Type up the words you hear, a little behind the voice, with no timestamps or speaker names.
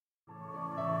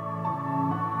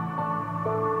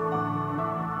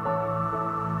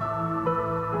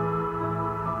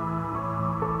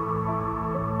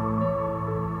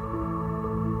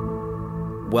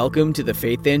Welcome to the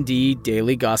FaithND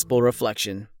Daily Gospel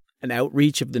Reflection, an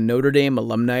outreach of the Notre Dame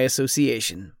Alumni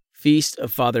Association, Feast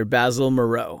of Father Basil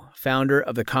Moreau, founder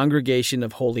of the Congregation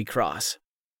of Holy Cross.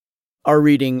 Our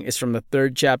reading is from the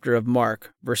 3rd chapter of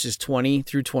Mark, verses 20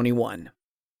 through 21.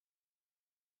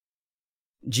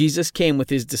 Jesus came with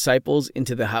his disciples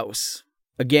into the house.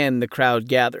 Again the crowd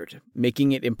gathered,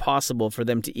 making it impossible for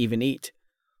them to even eat.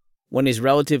 When his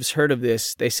relatives heard of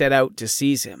this, they set out to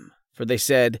seize him, for they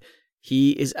said,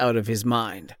 "He is out of his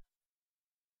mind."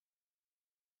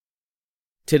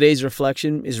 Today's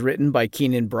reflection is written by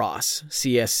Keenan Bross,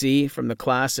 CSC, from the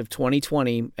class of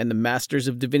 2020 and the Masters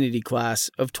of Divinity class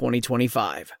of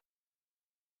 2025.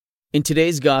 In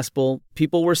today's gospel,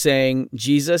 people were saying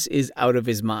Jesus is out of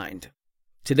his mind.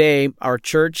 Today, our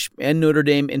church, and Notre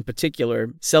Dame in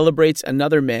particular, celebrates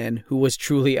another man who was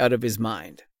truly out of his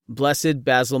mind, Blessed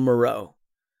Basil Moreau.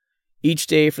 Each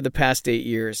day for the past 8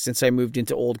 years since I moved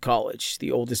into Old College, the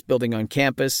oldest building on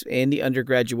campus, and the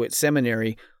undergraduate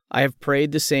seminary, I have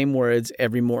prayed the same words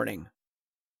every morning.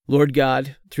 Lord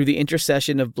God, through the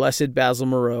intercession of Blessed Basil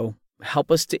Moreau, help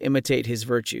us to imitate his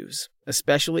virtues,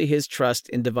 especially his trust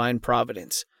in divine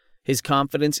providence, his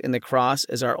confidence in the cross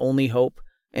as our only hope,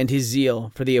 and his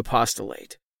zeal for the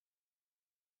apostolate.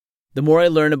 The more I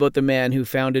learn about the man who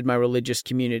founded my religious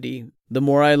community, the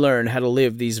more I learn how to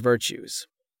live these virtues.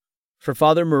 For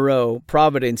Father Moreau,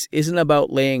 providence isn't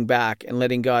about laying back and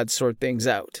letting God sort things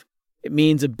out. It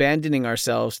means abandoning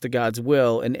ourselves to God's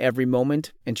will in every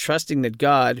moment and trusting that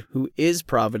God, who is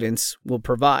providence, will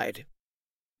provide.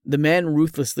 The man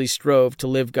ruthlessly strove to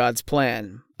live God's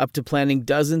plan, up to planning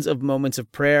dozens of moments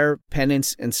of prayer,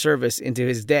 penance, and service into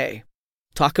his day.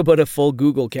 Talk about a full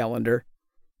Google calendar.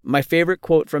 My favorite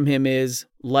quote from him is,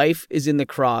 "Life is in the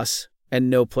cross and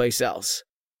no place else."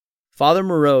 Father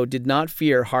Moreau did not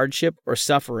fear hardship or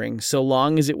suffering so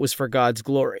long as it was for God's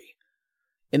glory.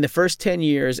 In the first 10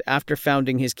 years after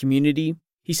founding his community,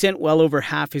 he sent well over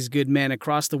half his good men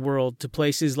across the world to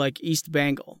places like East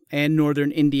Bengal and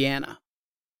northern Indiana.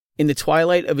 In the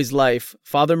twilight of his life,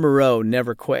 Father Moreau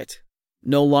never quit.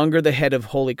 No longer the head of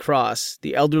Holy Cross,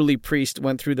 the elderly priest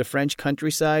went through the French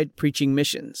countryside preaching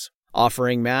missions,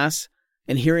 offering Mass,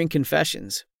 and hearing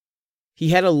confessions. He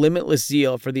had a limitless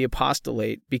zeal for the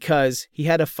apostolate because he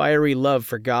had a fiery love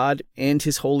for God and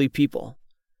his holy people.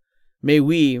 May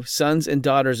we, sons and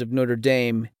daughters of Notre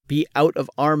Dame, be out of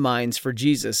our minds for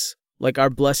Jesus, like our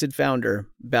blessed founder,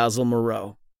 Basil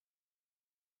Moreau.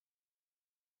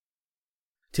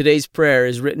 Today's prayer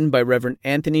is written by Reverend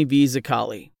Anthony V.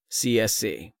 Zaccali,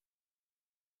 CSC.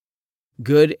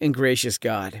 Good and gracious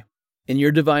God, in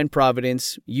your divine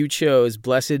providence, you chose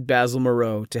Blessed Basil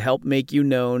Moreau to help make you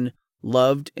known,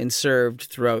 loved, and served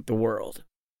throughout the world.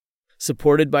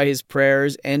 Supported by his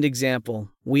prayers and example,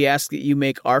 we ask that you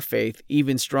make our faith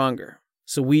even stronger,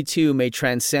 so we too may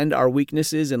transcend our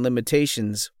weaknesses and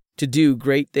limitations to do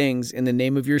great things in the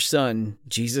name of your Son,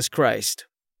 Jesus Christ.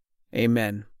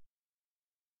 Amen.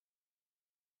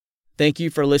 Thank you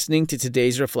for listening to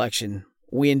today's reflection.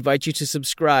 We invite you to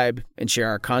subscribe and share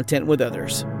our content with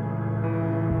others.